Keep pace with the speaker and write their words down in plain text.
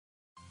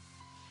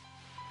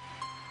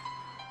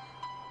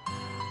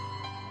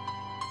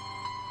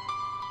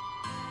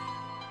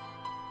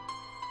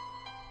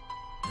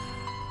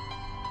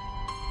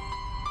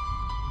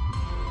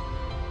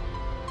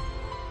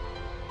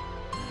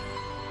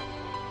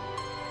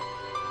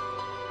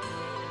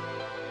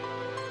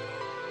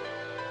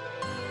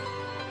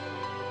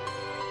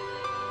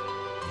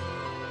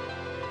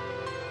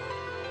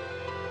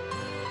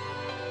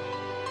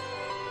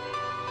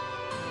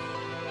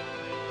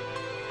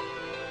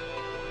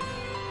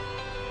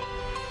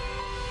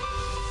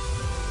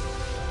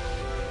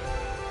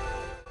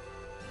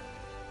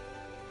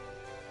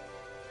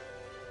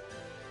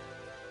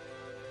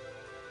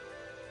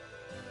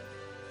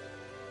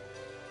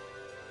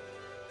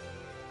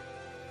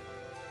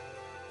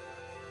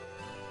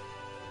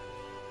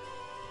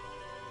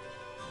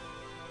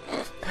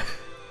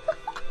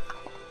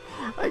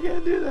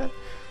can't do that.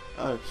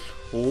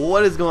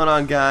 What is going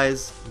on,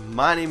 guys?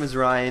 My name is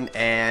Ryan,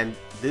 and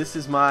this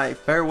is my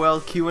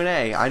farewell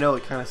Q&A. I know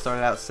it kind of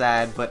started out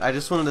sad, but I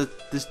just wanted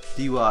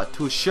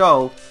to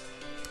show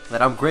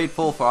that I'm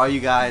grateful for all you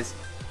guys,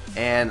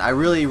 and I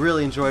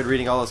really enjoyed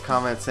reading all those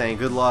comments saying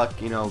good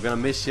luck, you know, gonna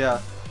miss ya.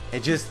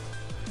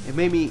 It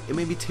made me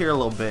tear a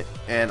little bit,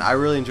 and I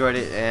really enjoyed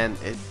it. And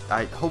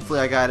hopefully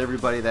I got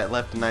everybody that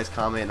left a nice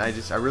comment. I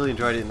really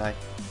enjoyed it, and I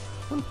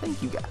want to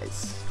thank you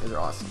guys. You guys are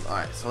awesome.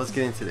 Alright, so let's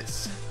get into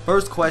this.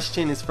 First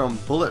question is from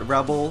Bullet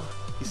Rebel.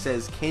 He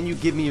says, can you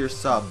give me your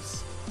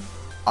subs?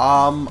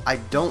 I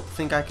don't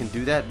think I can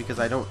do that because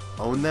I don't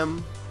own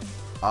them.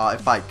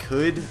 If I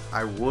could,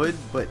 I would,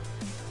 but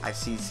I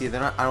see they're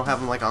not, I don't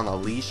have them like on a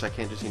leash. I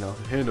can't just, you know,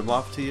 hand them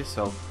off to you.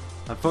 So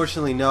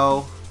unfortunately,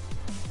 no,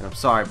 and I'm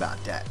sorry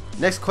about that.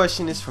 Next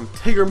question is from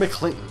Tigger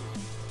McClinton.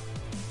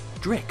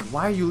 Drick,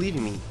 why are you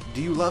leaving me?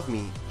 Do you love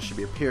me? Should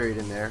be a period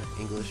in there,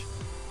 English.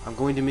 I'm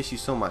going to miss you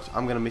so much.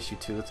 I'm gonna miss you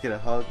too. Let's get a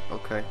hug.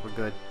 Okay, we're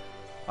good.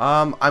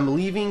 I'm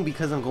leaving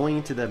because I'm going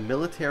into the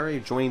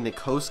military, joining the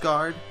Coast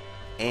Guard,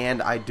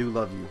 and I do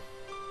love you.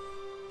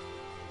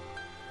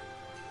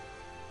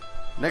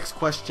 Next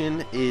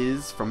question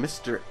is from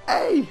Mr.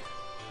 A.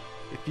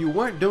 If you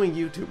weren't doing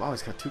YouTube, oh,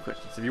 he's got two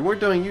questions. If you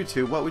weren't doing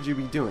YouTube, what would you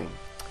be doing?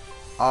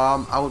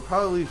 I would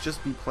probably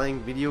just be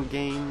playing video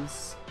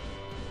games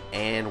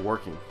and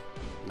working,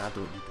 not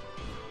doing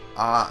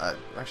anything.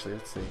 Actually,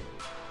 let's see.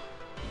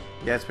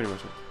 Yeah, that's pretty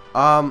much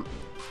it.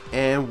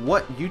 And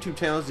what YouTube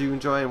channels do you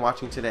enjoy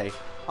watching today?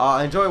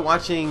 I enjoy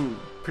watching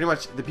pretty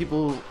much the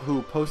people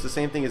who post the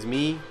same thing as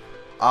me,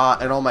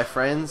 and all my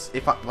friends.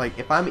 If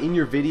I'm in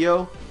your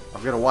video,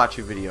 I'm gonna watch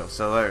your video.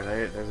 So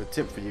there's a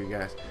tip for you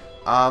guys.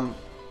 But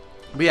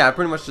yeah, I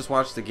pretty much just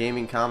watch the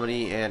gaming,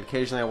 comedy, and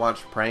occasionally I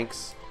watch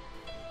pranks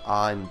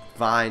on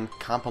Vine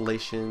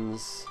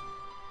compilations,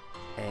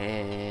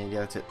 and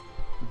yeah, that's it.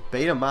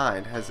 Beta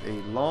Mind has a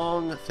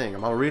long thing.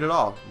 I'm gonna read it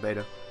all.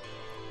 Beta.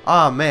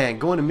 Ah, man,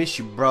 going to miss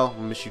you, bro. I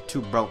miss you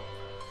too, bro.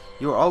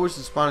 You are always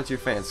responding to your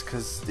fans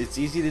because it's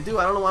easy to do.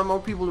 I don't know why more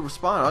people to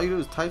respond. All you do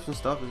is type some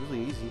stuff. It's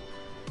really easy.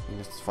 And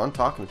it's fun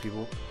talking to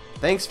people.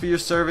 Thanks for your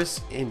service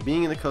and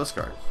being in the Coast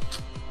Guard.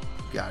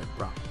 You got it,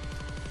 bro.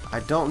 I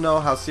don't know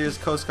how serious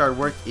Coast Guard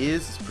work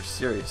is. It's pretty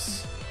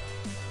serious.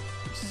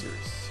 Pretty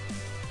serious.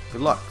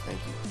 Good luck. Thank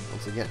you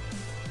once again.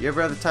 You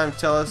ever have the time to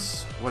tell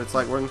us what it's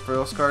like working for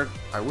Coast Guard?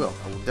 I will.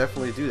 I will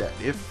definitely do that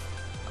if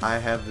I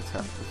have the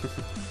time.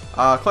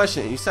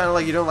 Question. You sounded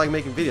like you don't like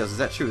making videos. Is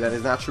that true? That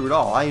is not true at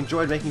all. I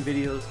enjoyed making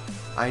videos.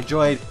 I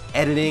enjoyed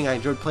editing. I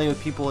enjoyed playing with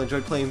people. I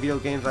enjoyed playing video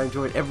games. I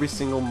enjoyed every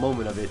single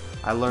moment of it.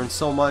 I learned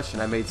so much,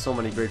 and I made so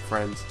many great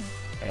friends.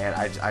 And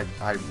I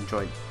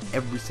enjoyed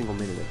every single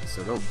minute of it.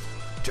 So don't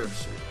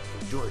just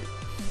enjoy it.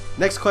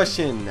 Next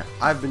question.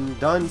 I've been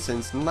done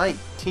since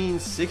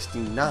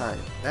 1969.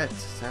 That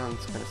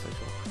sounds kind of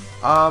sexual.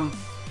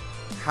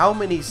 How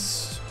many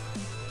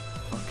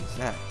fuck is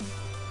that?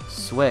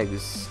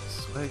 Swags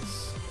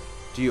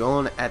do you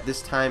own at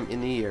this time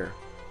in the year?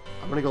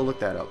 I'm gonna go look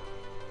that up.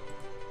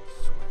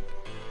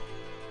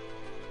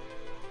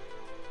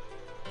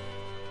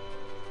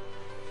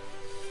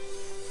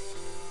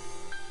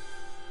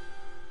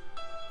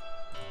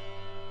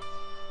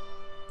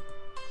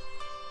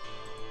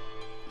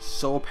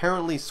 So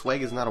apparently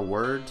swag is not a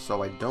word,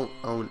 so I don't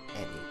own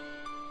any.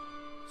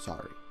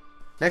 Sorry.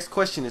 Next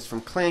question is from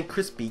Clan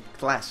Crispy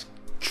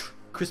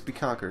Crispy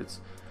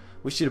Concords.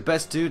 Wish you the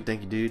best, dude.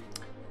 Thank you, dude.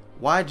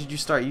 Why did you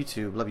start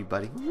YouTube? Love you,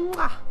 buddy.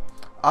 Mwah.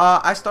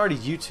 I started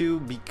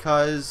YouTube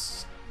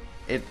because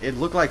it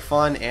looked like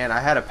fun, and I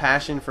had a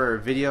passion for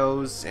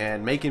videos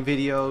and making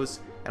videos,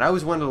 and I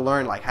always wanted to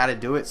learn like how to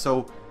do it.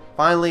 So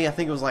finally, I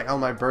think it was like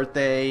on my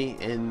birthday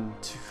in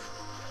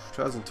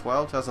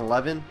 2012,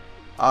 2011,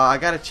 I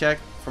got a check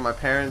from my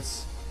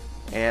parents,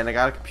 and I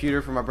got a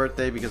computer for my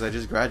birthday because I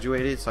just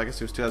graduated. So I guess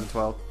it was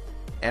 2012.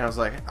 And I was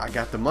like, I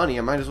got the money,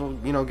 I might as well,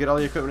 you know, get all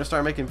the equipment and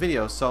start making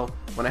videos. So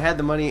when I had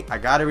the money, I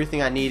got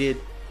everything I needed,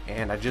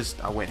 and I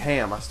went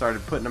ham. I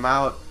started putting them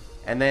out,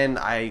 and then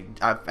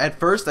at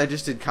first I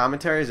just did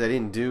commentaries. I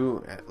didn't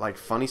do like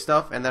funny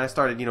stuff, and then I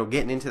started, you know,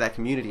 getting into that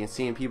community and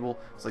seeing people.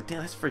 I was like,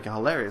 damn, that's freaking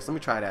hilarious. Let me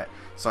try that.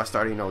 So I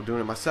started, you know,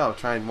 doing it myself,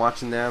 trying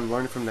watching them,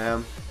 learning from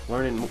them,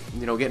 learning,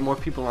 you know, getting more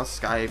people on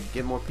Skype,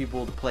 getting more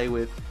people to play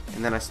with,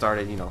 and then I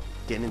started, you know,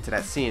 getting into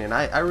that scene, and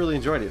I really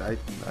enjoyed it.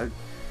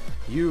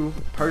 You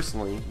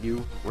personally,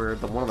 you were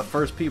one of the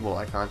first people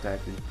I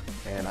contacted,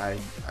 and I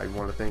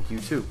want to thank you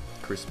too,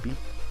 Crispy.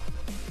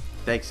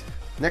 Thanks.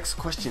 Next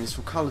question is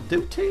from Call of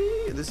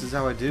Duty. This is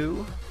how I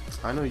do.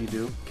 I know you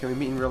do. Can we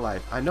meet in real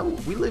life? I know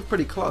we live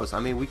pretty close. I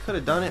mean, we could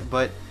have done it,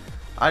 but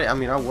I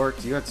mean, I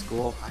worked. You at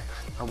school.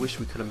 I wish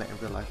we could have met in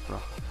real life, bro.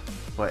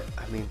 But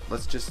I mean,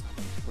 let's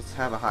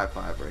have a high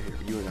five right here,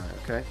 you and I,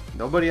 okay?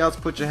 Nobody else,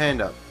 put your hand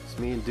up. It's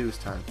me and Deuce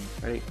time.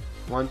 Ready?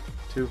 1,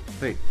 2,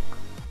 3.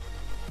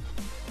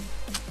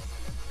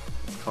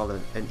 Called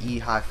an E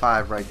high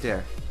five right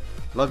there.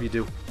 Love you,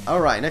 dude.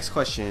 Alright, next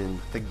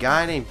question. The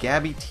guy named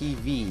Gabby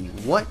TV.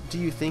 What do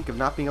you think of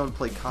not being able to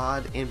play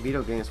COD and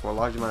video games for a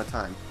large amount of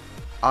time?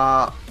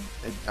 I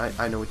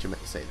know what you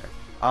meant to say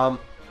there.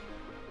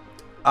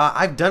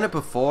 I've done it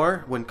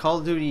before when Call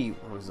of Duty,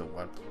 what was it,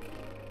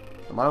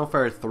 the Modern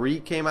Warfare 3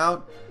 came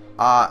out.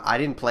 I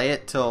didn't play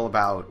it till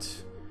about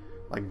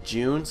like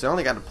June, so I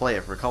only got to play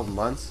it for a couple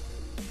months.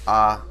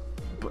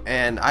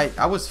 And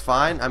I was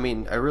fine. I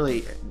mean, I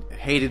really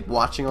hated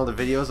watching all the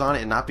videos on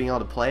it and not being able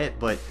to play it,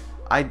 but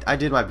I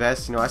did my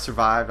best. You know, I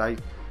survived. I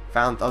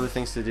found other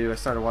things to do. I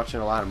started watching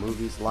a lot of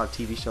movies, a lot of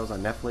TV shows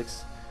on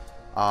Netflix.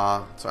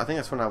 So I think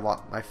that's when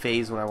my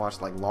phase when I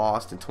watched like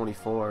Lost and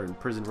 24 and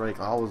Prison Break,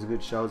 all those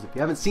good shows. If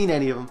you haven't seen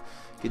any of them,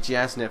 get your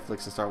ass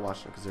Netflix and start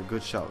watching them because they're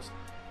good shows.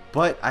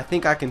 But I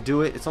think I can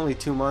do it. It's only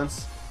 2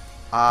 months.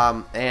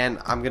 And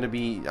I'm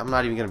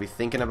not even gonna be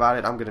thinking about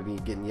it. I'm gonna be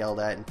getting yelled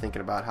at and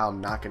thinking about how I'm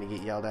not gonna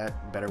get yelled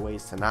at. Better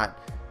ways to not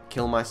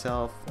kill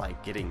myself,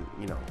 like getting,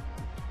 you know,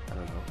 I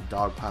don't know,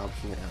 dog pile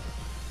shit.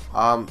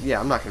 Yeah,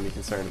 I'm not gonna be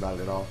concerned about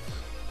it at all.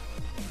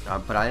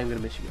 But I am gonna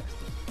miss you guys.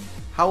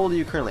 How old are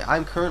you currently?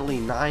 I'm currently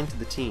 9 to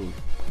the teen.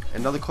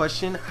 Another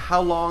question: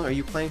 how long are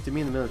you planning to be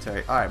in the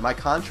military? All right, my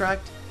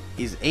contract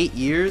is 8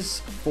 years,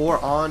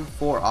 4 on,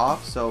 4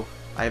 off. So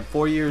I have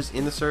 4 years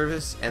in the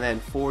service and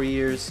then 4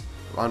 years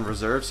on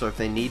reserve, so if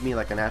they need me,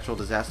 like a natural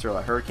disaster or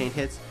a hurricane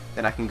hits,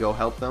 then I can go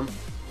help them.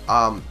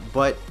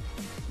 But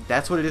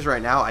that's what it is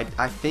right now.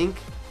 I think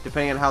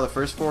depending on how the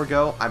first 4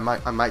 go, I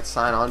might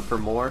sign on for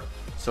more,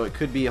 so it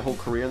could be a whole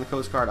career in the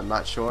Coast Guard. I'm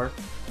not sure.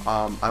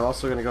 I'm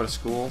also going to go to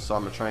school, so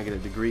I'm going to try and get a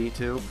degree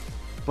too,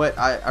 but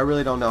I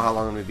really don't know how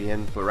long I'm going to be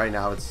in, but right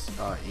now it's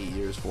 8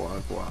 years, 4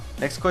 on, 4 off.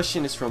 Next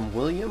question is from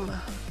William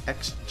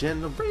X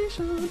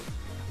Generation.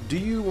 Do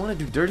you want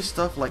to do dirty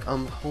stuff like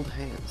hold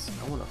hands?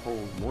 I want to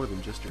hold more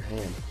than just your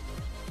hand.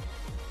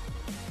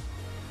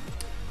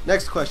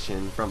 Next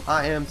question from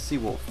I Am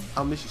Seawolf.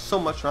 I'll miss you so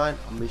much, Ryan.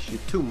 I'll miss you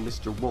too,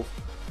 Mr. Wolf.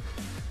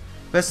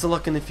 Best of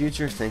luck in the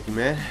future. Thank you,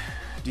 man.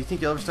 Do you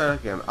think you'll ever start up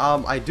again?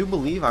 I do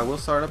believe I will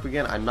start up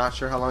again. I'm not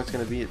sure how long it's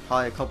going to be.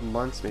 Probably a couple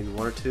months, maybe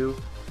 1 or 2.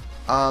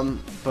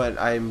 But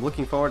I'm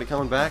looking forward to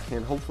coming back,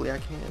 and hopefully I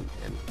can.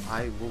 And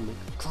I will make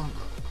a clump.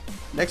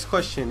 Next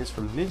question is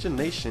from Ninja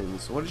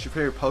Nations. What is your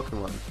favorite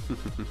Pokemon?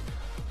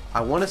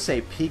 I want to say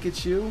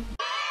Pikachu,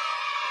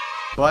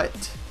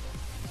 but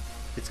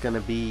it's gonna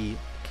be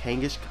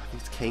Kangaskhan. I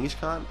think it's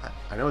Kangaskhan.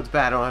 I know it's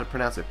bad. I don't know how to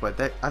pronounce it, but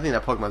I think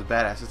that Pokemon's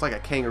badass. It's like a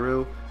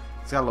kangaroo.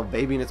 It's got a little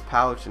baby in its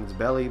pouch and its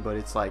belly, but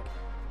it's like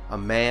a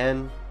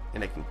man,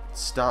 and it can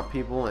stomp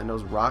people and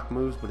knows rock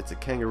moves. But it's a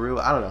kangaroo.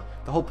 I don't know.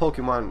 The whole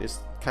Pokemon is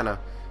kind of,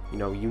 you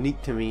know,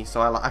 unique to me.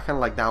 So I kind of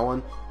like that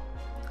one.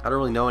 I don't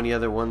really know any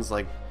other ones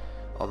like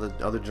all the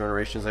other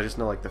generations. I just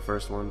know like the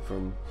first one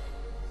from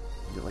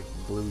like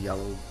blue,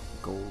 yellow,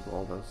 gold,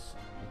 all those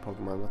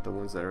Pokemon, not the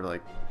ones that are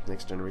like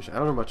next generation. I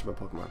don't know much about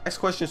Pokemon. Next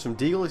question is from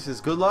Deagle. He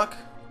says, good luck.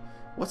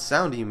 What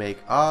sound do you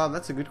make?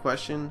 That's a good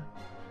question.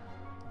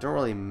 Don't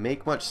really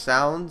make much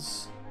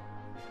sounds,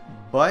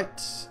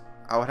 but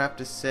I would have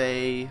to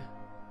say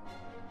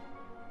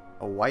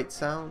a white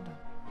sound.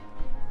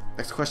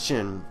 Next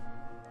question.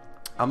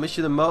 I'll miss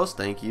you the most.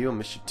 Thank you. I'll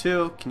miss you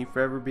too. Can you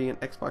forever be an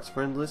Xbox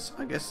friend list?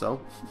 I guess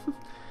so.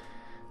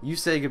 You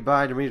say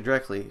goodbye to me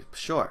directly.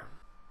 Sure.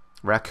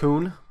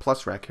 Raccoon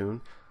plus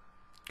Raccoon.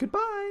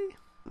 Goodbye.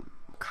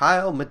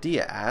 Kyle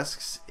Medea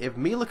asks, if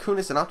Mila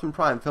Kunis and Optimus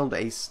Prime filmed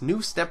a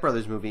new Step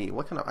Brothers movie,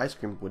 what kind of ice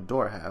cream would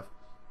Dora have?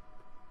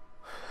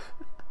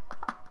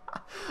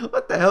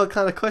 What the hell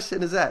kind of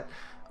question is that?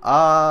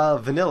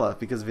 Vanilla,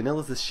 because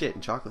vanilla's the shit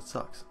and chocolate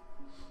sucks.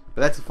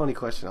 But that's a funny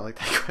question. I like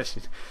that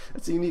question.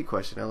 That's a unique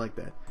question. I like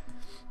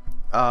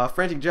that.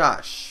 Frantic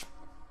Josh.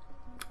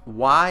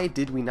 Why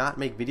did we not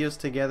make videos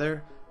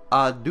together?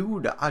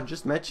 Dude, I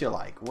just met you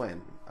like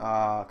when?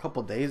 A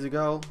couple days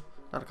ago?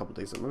 Not a couple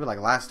days ago. Maybe like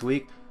last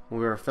week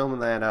when we were filming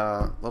that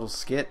little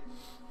skit.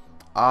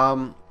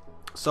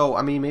 So,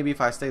 I mean, maybe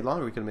if I stayed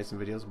longer we could have made some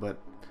videos, but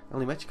I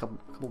only met you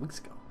a couple weeks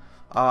ago.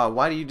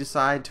 Why do you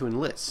decide to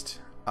enlist?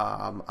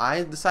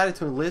 I decided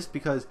to enlist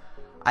because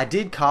I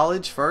did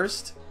college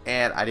first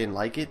and I didn't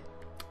like it.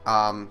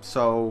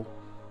 So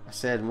I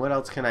said, what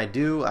else can I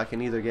do? I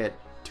can either get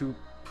 2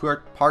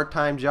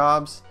 part-time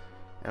jobs,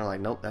 and I'm like,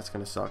 nope, that's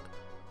gonna suck.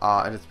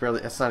 And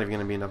it's not even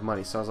gonna be enough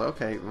money. So I was like,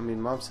 okay. I mean,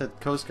 Mom said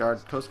Coast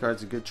Guard. Coast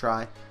Guard's a good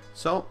try,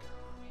 so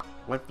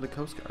went for the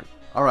Coast Guard.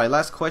 All right,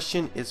 last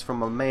question is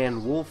from a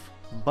man, Wolf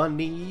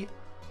Bunny.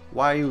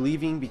 Why are you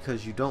leaving?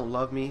 Because you don't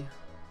love me?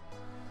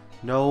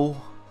 No,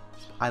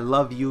 I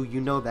love you. You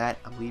know that.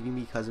 I'm leaving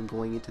because I'm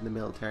going into the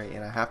military,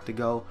 and I have to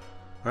go,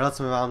 or else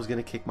my mom's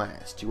gonna kick my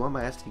ass. Do you want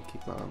my ass to get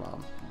kicked by my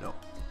mom? No.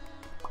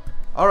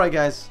 Alright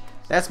guys,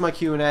 that's my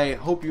Q&A.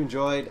 Hope you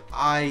enjoyed.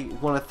 I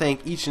want to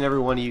thank each and every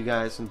one of you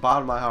guys from the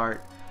bottom of my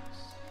heart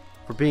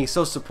for being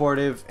so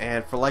supportive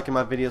and for liking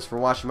my videos, for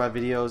watching my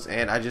videos,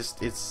 and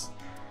it's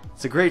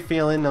a great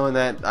feeling knowing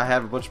that I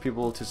have a bunch of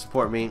people to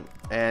support me,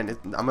 and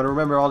I'm going to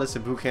remember all this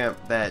at boot camp,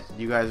 that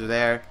you guys are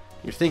there,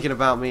 you're thinking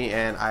about me,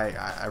 and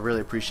I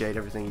really appreciate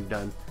everything you've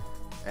done.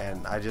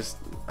 And I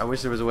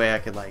wish there was a way I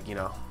could, like, you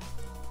know,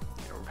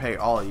 repay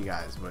all of you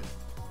guys, but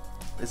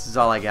this is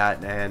all I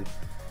got. And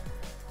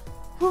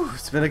Whew,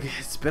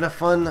 it's been a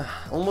fun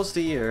almost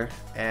a year,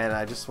 and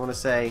I just want to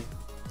say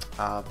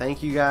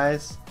thank you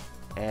guys,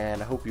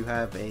 and I hope you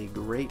have a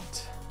great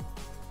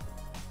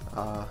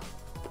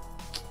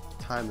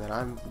time that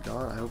I'm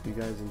gone. I hope you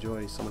guys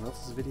enjoy someone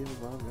else's video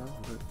while I'm gone,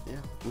 but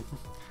yeah.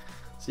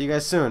 See you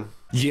guys soon.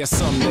 Yeah,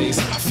 some days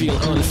I feel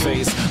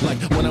unfazed, like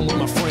when I'm with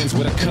my friends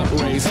with a cup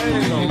raised.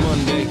 Hey. On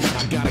Monday,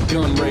 I got a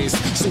gun raised.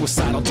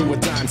 Suicidal, do a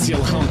dime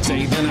till hump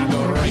day. Then I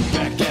go right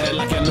back at it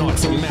like an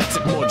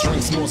automatic. More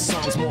drinks, more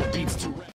songs, more beats.